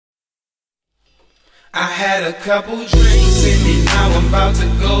I had a couple drinks and now I'm about to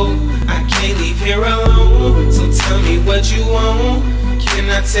go. I can't leave here alone, so tell me what you want. Can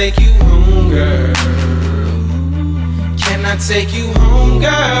I take you home, girl? Can I take you home,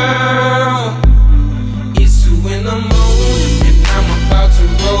 girl? It's 2 in the morning and I'm about to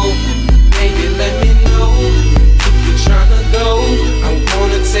roll. Baby, let me know if you're tryna go. I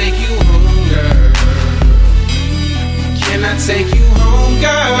wanna take you home, girl. Can I take you home,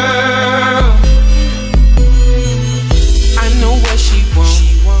 girl? I know what she want,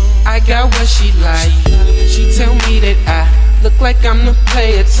 I got what she like. She tell me that I look like I'm the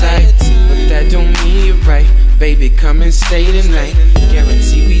player type, but that don't mean you're right. Baby, come and stay tonight.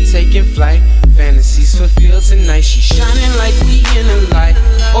 Guarantee we taking flight. Fantasies fulfilled tonight. She shining like we in a light,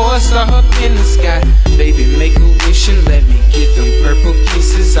 or a star up in the sky. Baby, make a wish and let me get them purple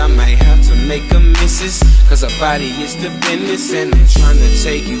kisses. I might have to make a missus, cause her body is the business, and I'm trying to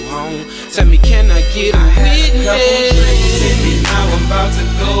take you home. Tell me, can I get a witness? I had a couple drinks and now I'm about to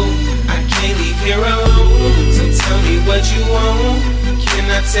go. I can't leave here alone, so tell me what you want. Can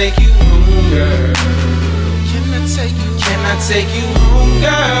I take you home, girl? Can I take you home,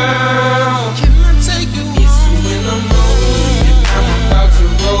 girl? Can I take you home? It's 2 in the morning and I'm about to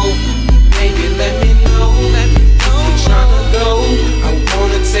roll. Baby, let me know if you're tryna go. I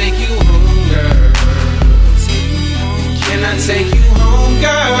wanna take you home, girl. Can I take you home,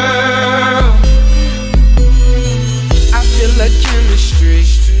 girl? I feel a chemistry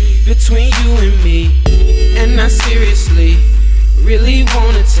between you and me, and I seriously really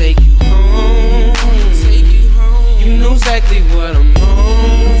wanna take you home. You know exactly what I'm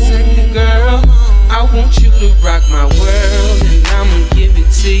on, girl. I want you to rock my world, and I'ma give it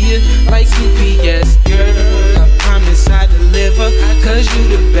to you like UPS, girl. I promise I deliver, cause you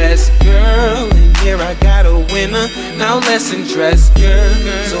the best, girl. And here I got a winner, now let's undress, girl,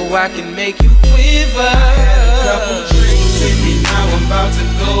 so I can make you quiver. I had a couple drinks and now I'm about to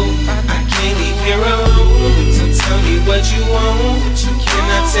go. I can't leave here alone, so tell me what you want. Can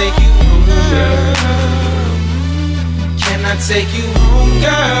I take you home, girl? Can I take you home, girl?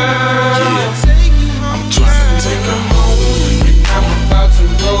 Yeah, I'm tryna take her home, and I'm about to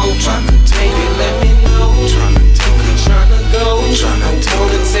roll. Baby, let me know if you're tryna go. I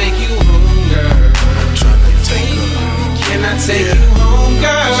wanna take you home, girl. I'm tryna take her home. Can I take you home,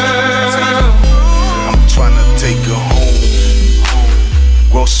 girl? I'm tryna take her home.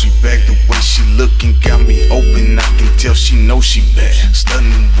 Grocery bag, the way she looking got me open. I can tell she know she bad.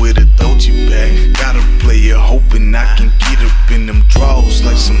 Stunning with a Dolce bag. Gotta play her hoping I can get up in them draws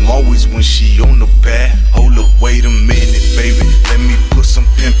like some always when she on the pad. Hold up, wait a minute, baby. Let me put some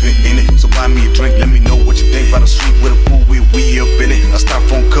pimpin' in it. So buy me a drink, let me know what you think about a street with a pool with we up in it. A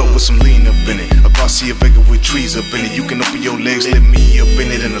styrofoam cup with some lean up in it. A Garcia Vega with trees up in it. You can open your legs, let me up in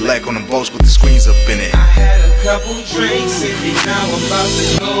it. And the lack on them boats with the screens up in it. I had a couple drinks and now I'm about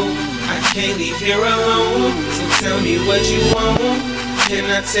to go. I can't leave here alone, so tell me what you want. Can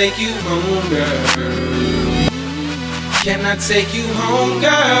I take you home, girl? Can I take you home,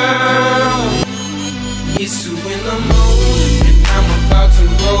 girl? It's 2 in the morning and I'm about to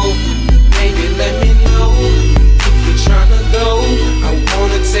roll. Baby, let me know if you're tryna go. I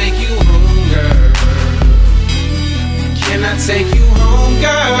wanna take you home, girl. Can I take you home,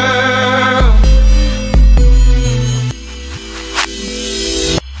 girl?